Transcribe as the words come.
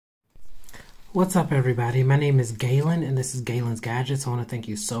What's up, everybody? My name is Galen, and this is Galen's Gadgets. I want to thank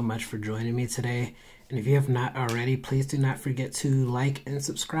you so much for joining me today. And if you have not already, please do not forget to like and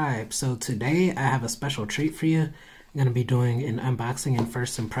subscribe. So today, I have a special treat for you. I'm going to be doing an unboxing and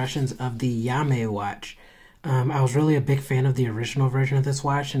first impressions of the Yamay watch. I was really a big fan of the original version of this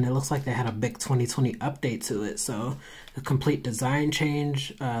watch, and it looks like they had a big 2020 update to it. So a complete design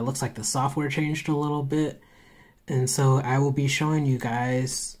change. Looks like the software changed a little bit. And so I will be showing you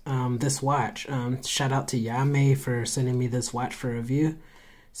guys this watch. Shout out to Yamay for sending me this watch for review.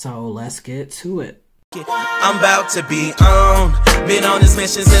 So let's get to it. I'm about to be on. Been on this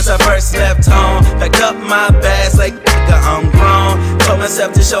mission since I first left home. Packed up my bags like I'm grown. Told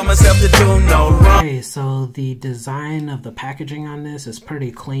myself to show myself to do no wrong. Okay, so the design of the packaging on this is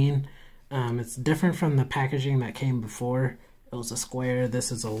pretty clean. It's different from the packaging that came before. It was a square.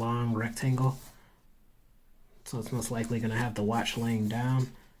 This is a long rectangle. So it's most likely going to have the watch laying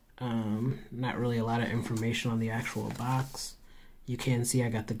down. Not really a lot of information on the actual box. You can see I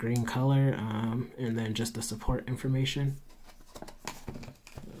got the green color and then just the support information.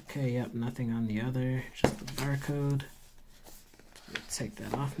 Okay, yep, nothing on the other, just the barcode. Let's take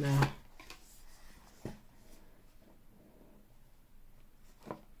that off now.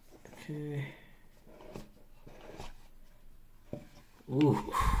 Okay.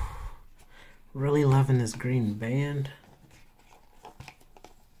 Ooh. Really loving this green band.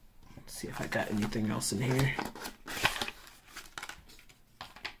 Let's see if I got anything else in here.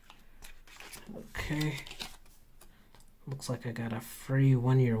 Okay. Looks like I got a free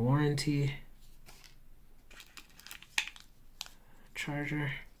 1-year warranty. Charger.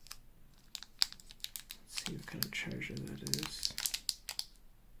 Let's see what kind of charger that is.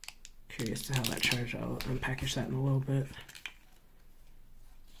 Curious to how that charges. I'll unpackage that in a little bit.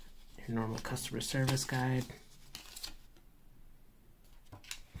 Your normal customer service guide.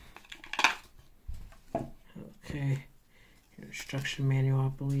 Okay, your instruction manual, I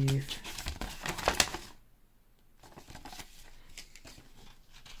believe.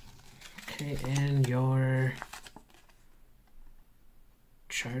 Okay, and your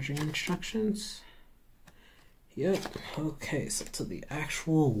charging instructions. Yep. Okay, so to the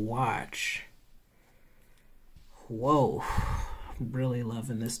actual watch. Whoa. Really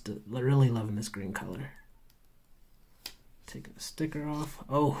loving this green color. Taking the sticker off.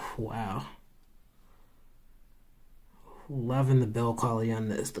 Oh wow, loving the build quality on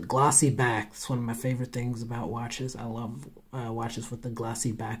this. The glossy back, it's one of my favorite things about watches. I love watches with the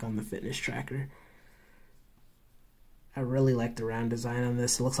glossy back on the fitness tracker. I really like the round design on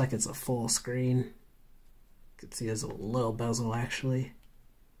this. It looks like it's a full screen. You can see there's a little bezel actually.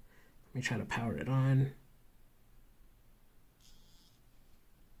 Let me try to power it on.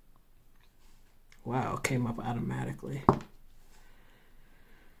 Wow, it came up automatically.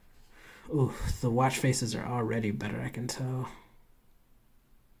 Ooh, the watch faces are already better, I can tell.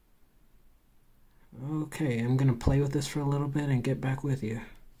 Okay, I'm gonna play with this for a little bit and get back with you.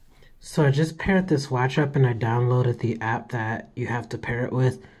 So I just paired this watch up and I downloaded the app that you have to pair it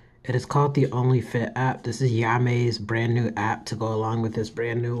with. It is called the Only Fit app. This is Yamay's brand new app to go along with this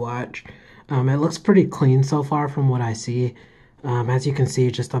brand new watch. It looks pretty clean so far from what I see. As you can see,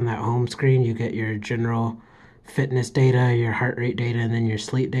 just on that home screen, you get your general fitness data, your heart rate data, and then your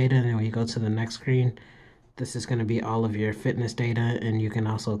sleep data. And then when you go to the next screen, this is going to be all of your fitness data. And you can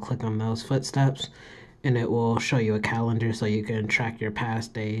also click on those footsteps, and it will show you a calendar so you can track your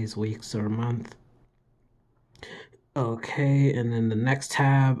past days, weeks, or month. Okay, and then the next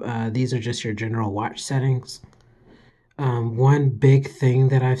tab, these are just your general watch settings. One big thing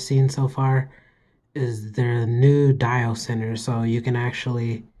that I've seen so far is their new dial center, so you can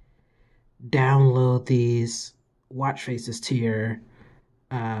actually download these watch faces to your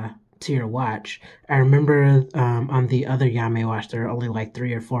watch. I remember on the other Yamay watch there are only like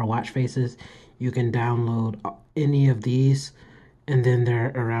 3 or 4 watch faces. You can download any of these, and then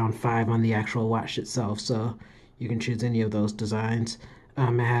there are around 5 on the actual watch itself, so you can choose any of those designs.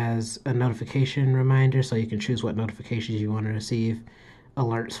 It has a notification reminder, so you can choose what notifications you want to receive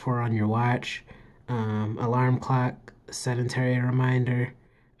alerts for on your watch. Alarm clock, sedentary reminder,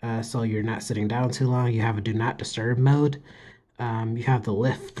 so you're not sitting down too long. You have a do not disturb mode. You have the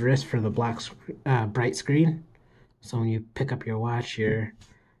lift wrist for the bright screen. So when you pick up your watch, your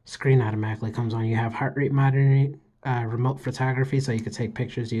screen automatically comes on. You have heart rate monitoring, remote photography, so you can take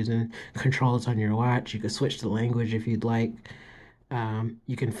pictures using controls on your watch. You can switch the language if you'd like.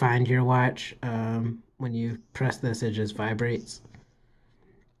 You can find your watch. When you press this, it just vibrates.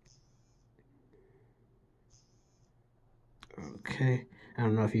 Okay, I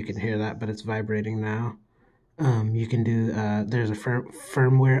don't know if you can hear that, but it's vibrating now. You can do, there's a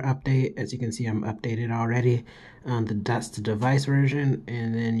firmware update. As you can see, I'm updated already. That's the device version,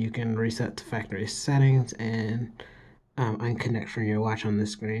 and then you can reset to factory settings and unconnect from your watch on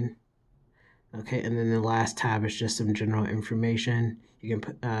this screen. Okay, and then the last tab is just some general information. You can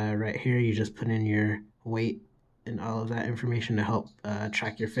put right here, you just put in your weight and all of that information to help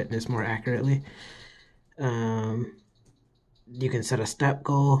track your fitness more accurately. You can set a step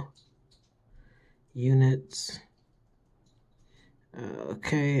goal, units.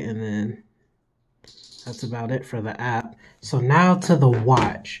 Okay, and then that's about it for the app. So now to the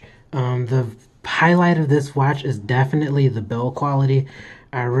watch. The highlight of this watch is definitely the build quality.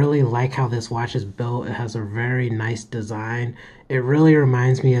 I really like how this watch is built. It has a very nice design. It really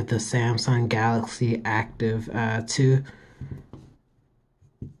reminds me of the Samsung Galaxy Active 2.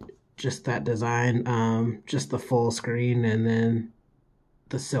 Just that design, just the full screen and then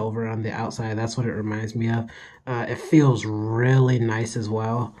the silver on the outside. That's what it reminds me of. It feels really nice as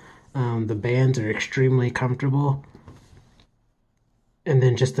well. The bands are extremely comfortable. And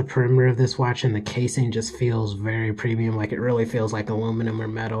then just the perimeter of this watch and the casing just feels very premium. Like it really feels like aluminum or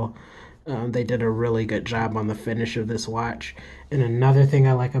metal. They did a really good job on the finish of this watch. And another thing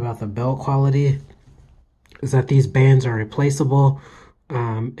I like about the build quality is that these bands are replaceable.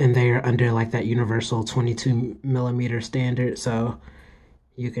 And they are under like that universal 22 millimeter standard. So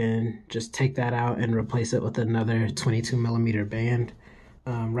you can just take that out and replace it with another 22 millimeter band.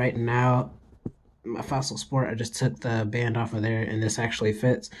 Right now, my Fossil Sport, I just took the band off of there and this actually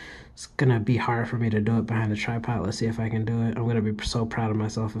fits. It's gonna be hard for me to do it behind the tripod. Let's see if I can do it. I'm gonna be so proud of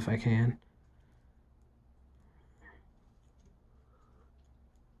myself if I can.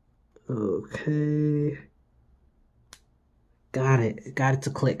 Okay. Got it to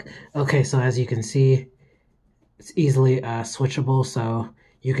click. Okay, so as you can see, it's easily switchable, so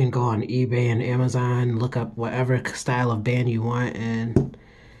you can go on eBay and Amazon, look up whatever style of band you want, and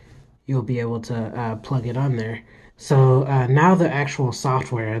you'll be able to plug it on there. So now the actual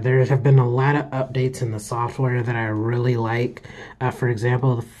software, there have been a lot of updates in the software that I really like. For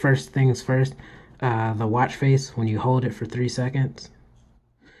example, the first things first, the watch face, when you hold it for 3 seconds.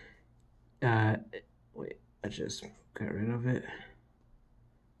 Wait, I just got rid of it.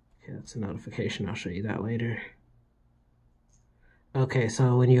 Okay, that's a notification. I'll show you that later. Okay,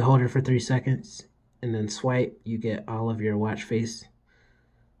 so when you hold it for 3 seconds and then swipe, you get all of your watch face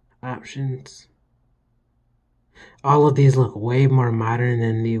options. All of these look way more modern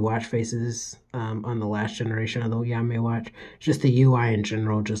than the watch faces on the last generation of the Yamay watch. Just the UI in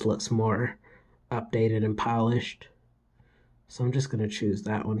general just looks more updated and polished. So I'm just going to choose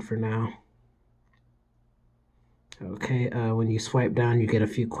that one for now. Okay, when you swipe down, you get a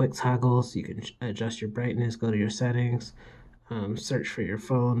few quick toggles. You can adjust your brightness, go to your settings, search for your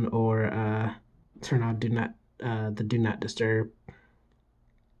phone, or turn on the do not disturb.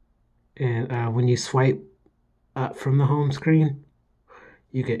 And when you swipe up from the home screen,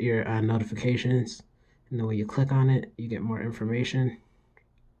 you get your notifications. And then when you click on it, you get more information.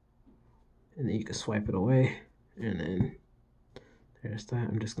 And then you can swipe it away. And then there's that.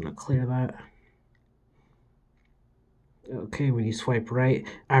 I'm just going to clear that. Okay, when you swipe right,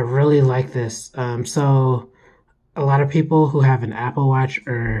 I really like this. So a lot of people who have an Apple Watch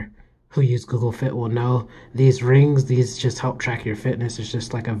or who use Google Fit will know these rings, these just help track your fitness. It's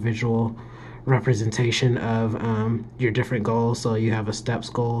just like a visual representation of your different goals. So you have a steps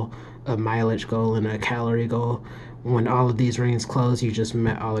goal, a mileage goal, and a calorie goal. When all of these rings close, you just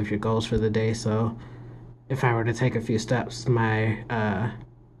met all of your goals for the day. So if I were to take a few steps, my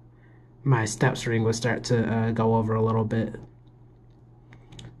steps ring would start to go over a little bit.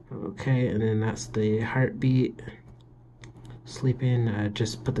 Okay, and then that's the heartbeat. Sleeping,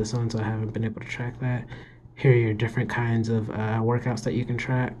 just put this on so I haven't been able to track that. Here are your different kinds of workouts that you can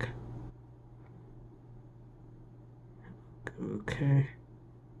track. Okay.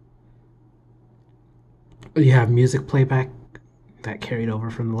 You have music playback that carried over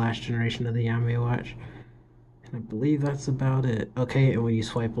from the last generation of the Yamay watch. And I believe that's about it. Okay, and when you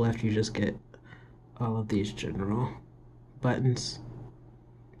swipe left, you just get all of these general buttons.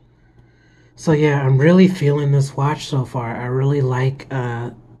 So yeah, I'm really feeling this watch so far. I really like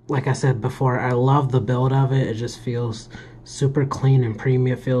I said before, I love the build of it. It just feels super clean and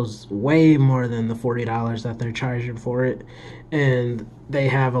premium. It feels way more than the $40 that they're charging for it. And they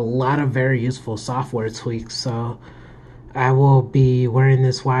have a lot of very useful software tweaks. So I will be wearing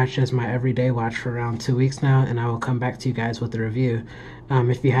this watch as my everyday watch for around 2 weeks now, and I will come back to you guys with a review.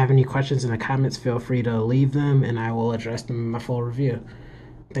 If you have any questions in the comments, feel free to leave them, and I will address them in my full review.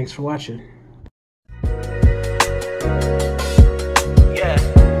 Thanks for watching. Yeah,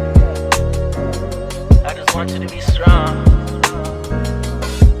 I just want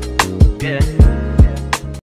Yeah.